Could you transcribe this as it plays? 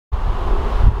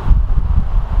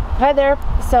Hi there.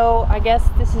 So I guess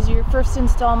this is your first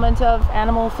installment of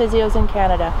Animal Physios in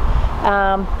Canada.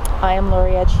 I am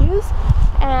Laurie Edge-Hughes,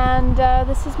 and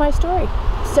this is my story.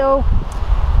 So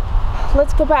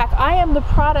let's go back. I am the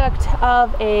product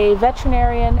of a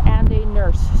veterinarian and a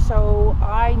nurse. So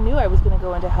I knew I was going to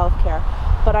go into healthcare,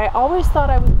 but I always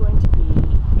thought I was going to be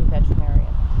a veterinarian.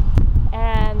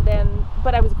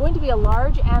 But I was going to be a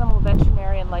large animal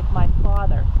veterinarian like my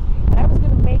father. And I was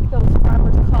going to make those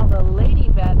farmers call the lady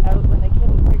vet out when they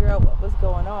couldn't figure out what was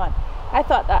going on. I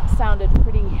thought that sounded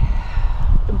pretty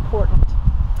important.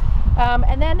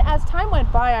 And then as time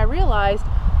went by, I realized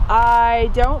I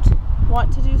don't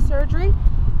want to do surgery.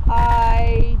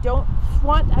 I don't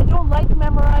like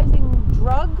memorizing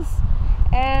drugs,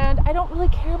 and I don't really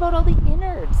care about all the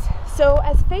innards. So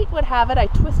as fate would have it, I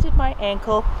twisted my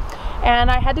ankle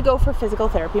and I had to go for physical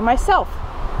therapy myself.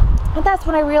 And that's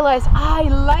when I realized I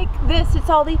like this. It's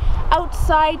all the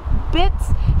outside bits.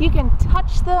 You can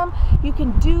touch them. You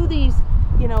can do these,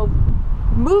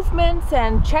 movements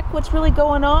and check what's really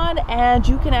going on, and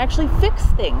you can actually fix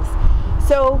things.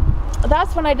 So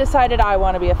that's when I decided I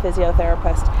want to be a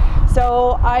physiotherapist.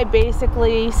 So I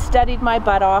basically studied my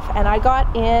butt off, and I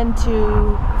got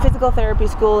into physical therapy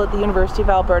school at the University of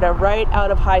Alberta right out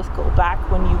of high school, back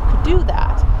when you could do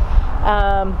that.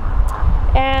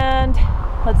 And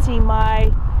let's see,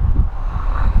 my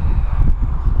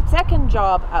second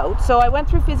job out, so I went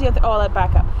through physiotherapy, let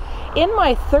back up. In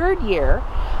my third year,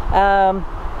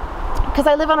 because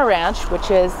I live on a ranch, which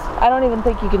is, I don't even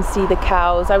think you can see the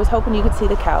cows. I was hoping you could see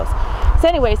the cows. So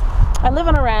anyways, I live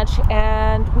on a ranch,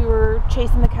 and we were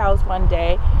chasing the cows one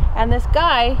day, and this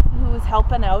guy who was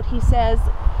helping out, he says,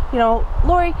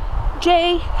 Laurie,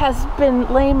 Jay has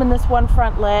been lame in this one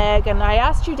front leg, and I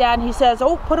asked your dad, and he says,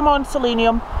 oh, put him on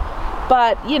selenium.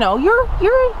 But you're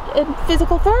in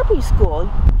physical therapy school.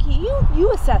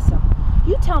 You assess him.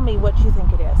 You tell me what you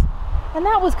think it is. And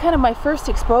that was kind of my first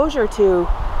exposure to,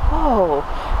 oh,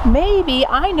 maybe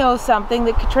I know something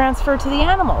that could transfer to the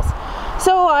animals.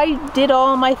 So I did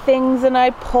all my things, and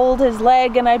I pulled his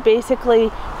leg, and I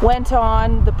basically went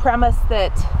on the premise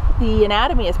that the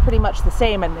anatomy is pretty much the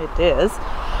same, and it is.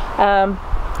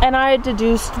 And I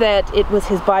deduced that it was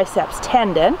his biceps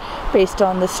tendon based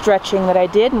on the stretching that I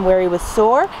did and where he was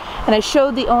sore. And I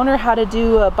showed the owner how to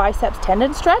do a biceps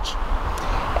tendon stretch.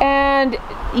 And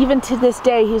even to this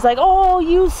day, he's like, oh,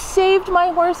 you saved my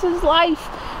horse's life,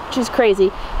 which is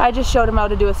crazy. I just showed him how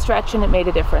to do a stretch, and it made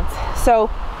a difference.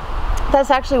 So that's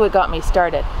actually what got me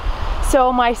started.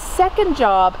 So my second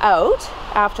job out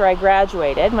after I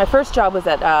graduated, my first job was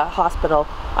at a hospital,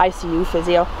 ICU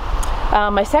physio.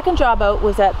 My second job out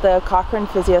was at the Cochrane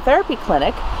Physiotherapy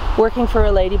Clinic, working for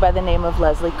a lady by the name of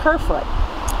Leslie Kerfoot.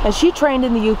 And she trained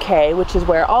in the UK, which is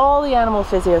where all the animal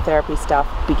physiotherapy stuff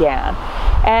began.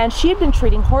 And she had been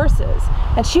treating horses.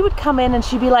 And she would come in and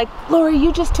she'd be like, Laurie,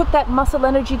 you just took that muscle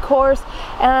energy course,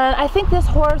 and I think this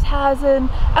horse has an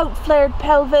outflared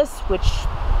pelvis, which,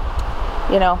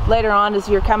 later on as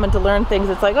you're coming to learn things,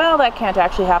 it's like, well, that can't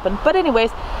actually happen. But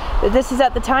anyways, this is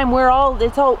at the time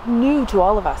it's all new to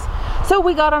all of us. So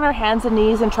we got on our hands and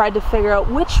knees and tried to figure out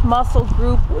which muscle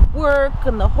group would work,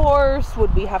 and the horse,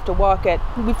 would we have to walk it?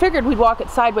 We figured we'd walk it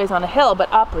sideways on a hill, but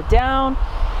up or down.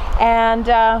 And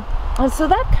so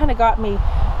that kind of got me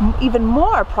even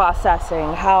more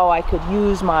processing how I could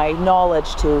use my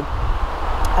knowledge to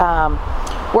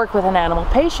work with an animal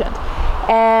patient.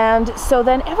 And so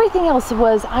then everything else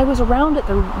was, I was around at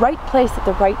the right place at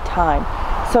the right time.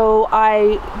 So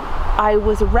I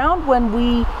was around when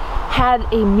we had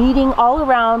a meeting all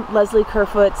around Leslie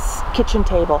Kerfoot's kitchen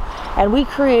table, and we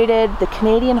created the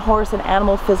Canadian Horse and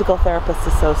Animal Physical Therapists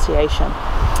Association.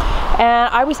 And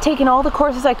I was taking all the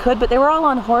courses I could, but they were all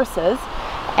on horses.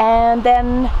 And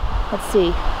then, let's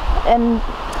see, and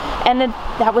then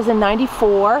that was in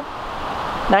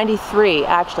 93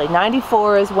 actually.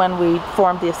 94 is when we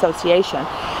formed the association.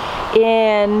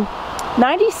 In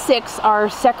 96, our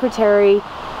secretary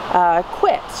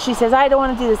quit. She says, I don't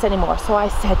want to do this anymore. So I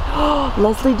said, oh,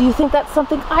 Leslie, do you think that's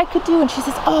something I could do? And she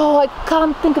says, oh, I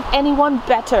can't think of anyone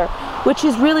better, which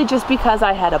is really just because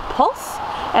I had a pulse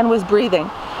and was breathing.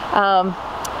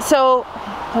 So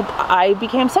I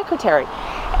became secretary,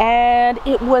 and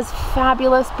it was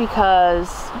fabulous because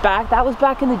that was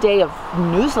back in the day of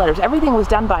newsletters. Everything was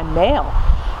done by mail.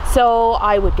 So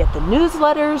I would get the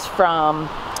newsletters from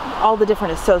all the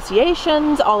different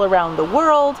associations all around the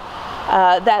world.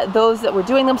 Those that were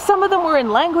doing them. Some of them were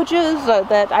in languages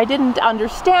that I didn't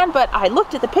understand, but I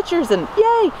looked at the pictures and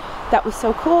yay, that was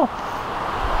so cool.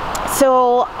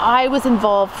 So I was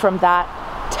involved from that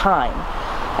time.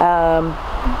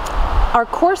 Our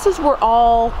courses were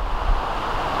all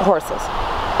horses,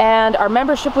 And our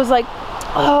membership was like,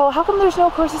 oh, how come there's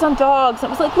no courses on dogs? And it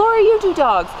was like, Laurie, you do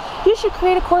dogs. You should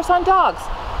create a course on dogs.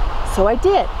 So I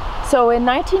did. So in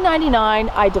 1999,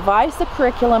 I devised the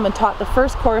curriculum and taught the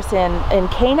first course in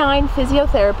canine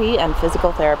physiotherapy and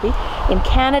physical therapy in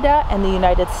Canada and the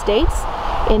United States.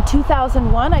 In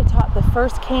 2001, I taught the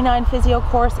first canine physio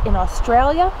course in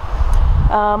Australia.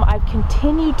 I've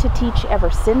continued to teach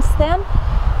ever since then.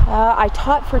 I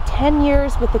taught for 10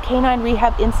 years with the Canine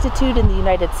Rehab Institute in the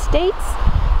United States,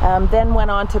 then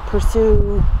went on to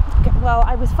pursue, well,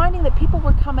 I was finding that people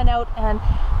were coming out and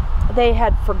they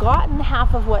had forgotten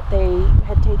half of what they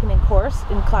had taken in class.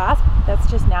 That's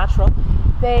just natural.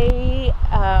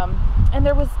 And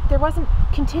there wasn't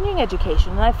continuing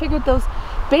education, and I figured those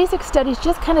basic studies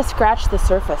just kind of scratched the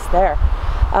surface there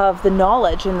of the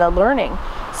knowledge and the learning.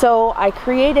 So I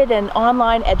created an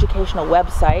online educational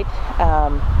website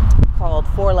called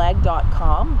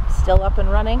fourleg.com, still up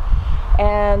and running,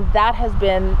 and that has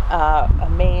been a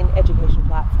main education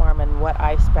platform, and what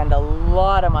I spend a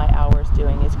lot of my hours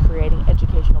doing is creating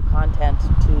educational content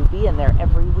to be in there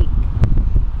every week.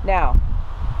 Now,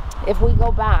 if we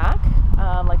go back,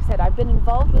 like I said, I've been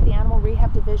involved with the Animal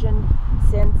Rehab Division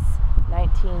since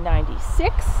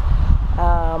 1996.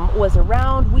 Was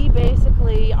around,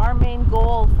 our main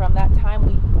goal from that time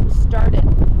we started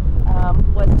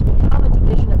was to become a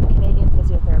division of the Canadian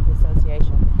Physiotherapy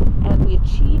Association, and we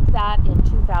achieved that in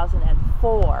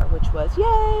 2004, which was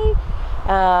yay!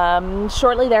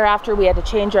 Shortly thereafter, we had to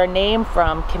change our name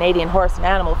from Canadian Horse and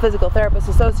Animal Physical Therapists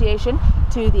Association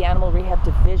to the Animal Rehab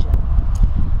Division.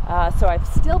 So I've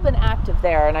still been active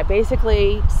there, and I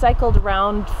basically cycled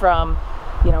around from,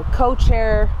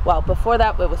 co-chair, well, before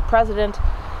that it was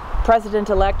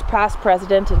president-elect, past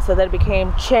president, and so then it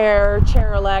became chair,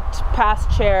 chair-elect, past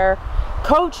chair,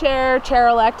 co-chair,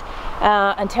 chair-elect,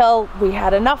 until we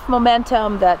had enough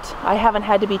momentum that I haven't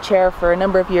had to be chair for a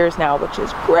number of years now, which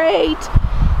is great.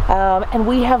 And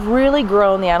we have really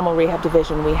grown the Animal Rehab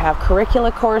Division. We have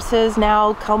curricula courses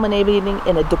now culminating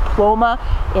in a diploma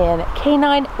in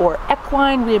canine or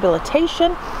equine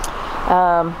rehabilitation.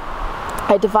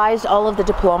 I devised all of the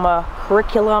diploma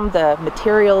curriculum, the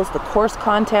materials, the course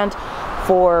content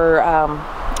for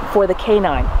the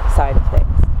canine side of things.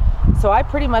 So I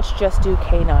pretty much just do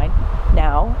canine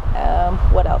now.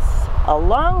 What else?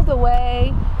 Along the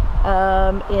way,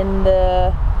 in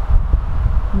the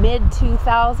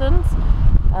mid-2000s,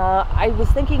 I was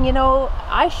thinking,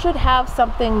 I should have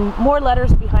more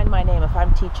letters behind my name if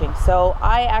I'm teaching. So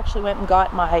I actually went and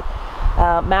got my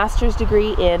master's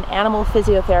degree in animal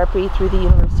physiotherapy through the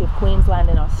University of Queensland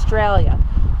in Australia,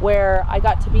 where I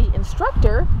got to be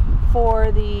instructor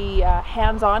for the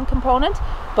hands-on component,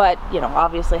 but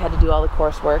obviously had to do all the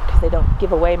coursework because they don't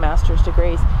give away master's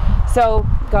degrees. So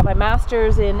got my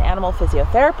master's in animal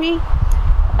physiotherapy.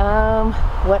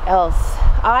 What else?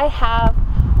 I have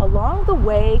along the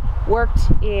way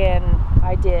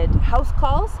I did house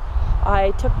calls.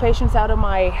 I took patients out of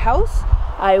my house.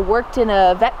 I worked in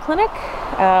a vet clinic,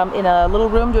 in a little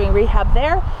room doing rehab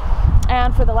there.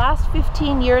 And for the last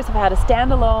 15 years, I've had a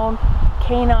standalone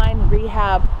canine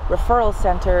rehab referral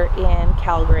center in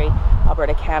Calgary,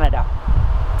 Alberta, Canada.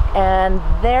 And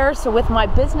there, so with my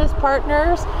business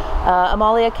partners,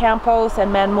 Amalia Campos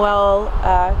and Manuel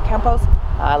Campos,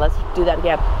 let's do that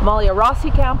again. Amalia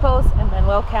Rossi Campos and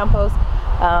Manuel Campos.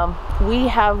 We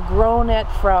have grown it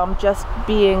from just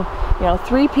being,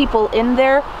 3 people in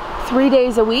there 3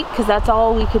 days a week, because that's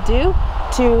all we could do,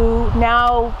 to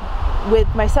now,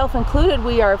 with myself included,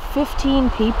 we are 15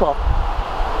 people,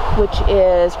 which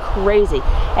is crazy.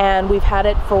 And we've had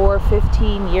it for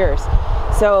 15 years.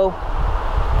 So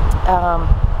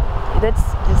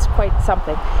that's quite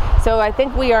something. So I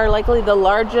think we are likely the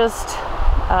largest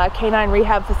canine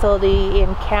rehab facility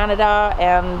in Canada,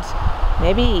 and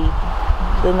maybe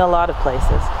in a lot of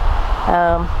places.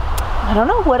 I don't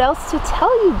know what else to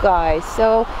tell you guys.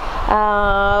 So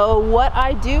what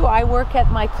I do, I work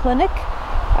at my clinic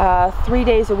 3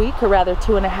 days a week, or rather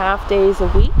 2.5 days a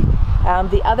week.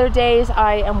 The other days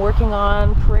I am working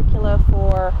on curricula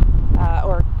for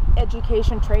or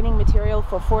education training material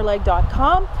for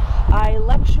fourleg.com. I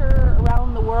lecture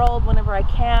around the world whenever I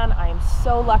can. I am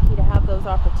so lucky to have those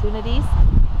opportunities.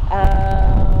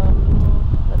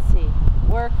 Let's see,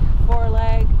 work,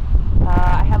 four-leg.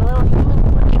 I have a little human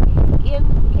clinic in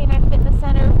Canine Fitness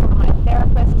Center for my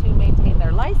therapists to maintain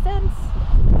their license.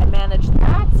 I manage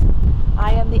that.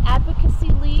 I am the advocacy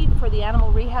lead for the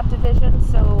Animal Rehab Division,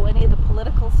 so any of the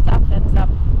political stuff ends up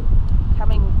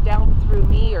coming down through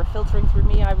me or filtering through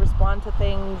me. I respond to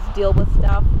things, deal with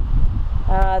stuff.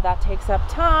 That takes up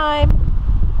time.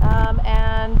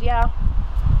 And yeah,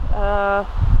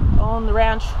 own the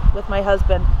ranch with my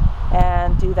husband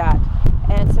and do that.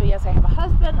 And so yes, I have a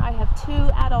husband, I have 2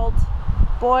 adult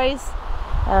boys,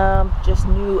 just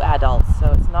new adults,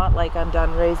 so it's not like I'm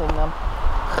done raising them.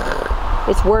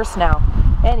 It's worse now.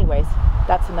 Anyways,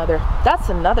 that's another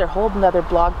whole nother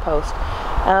blog post.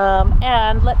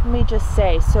 And let me just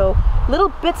say, so little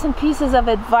bits and pieces of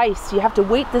advice, you have to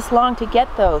wait this long to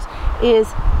get those, is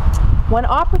when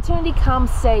opportunity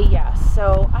comes, say yes.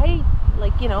 So I,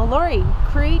 like, you know, Laurie,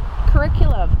 create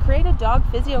curriculum, create a dog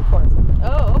physio course.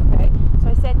 Oh, okay. So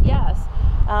I said yes.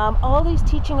 All these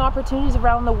teaching opportunities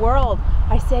around the world,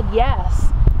 I said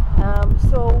yes.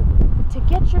 So to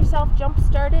get yourself jump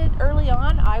started early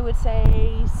on, I would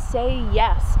say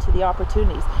yes to the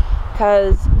opportunities,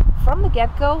 because from the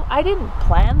get-go, I didn't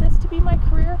plan this to be my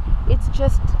career. It's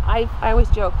just, I always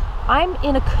joke, I'm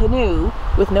in a canoe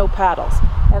with no paddles,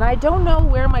 and I don't know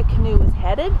where my canoe is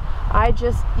headed. I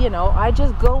just, you know, I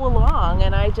just go along,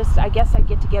 and I guess I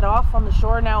get to get off on the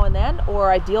shore now and then,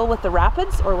 or I deal with the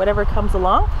rapids or whatever comes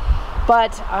along.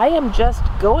 But I am just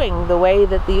going the way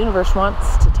that the universe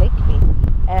wants to take me,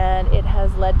 and it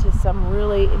has led to some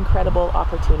really incredible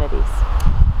opportunities.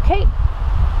 Okay,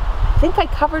 I think I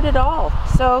covered it all.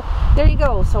 So there you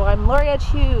go. So I'm Laurie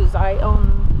Edge-Hughes. I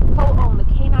co-own the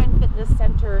Canine Fitness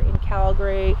Center in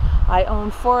Calgary. I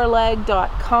own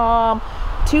fourleg.com,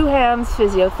 Two Hands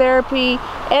Physiotherapy,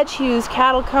 Edge-Hughes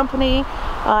Cattle Company.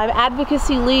 I'm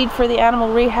advocacy lead for the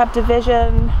Animal Rehab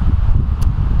division.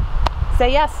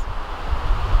 Say yes.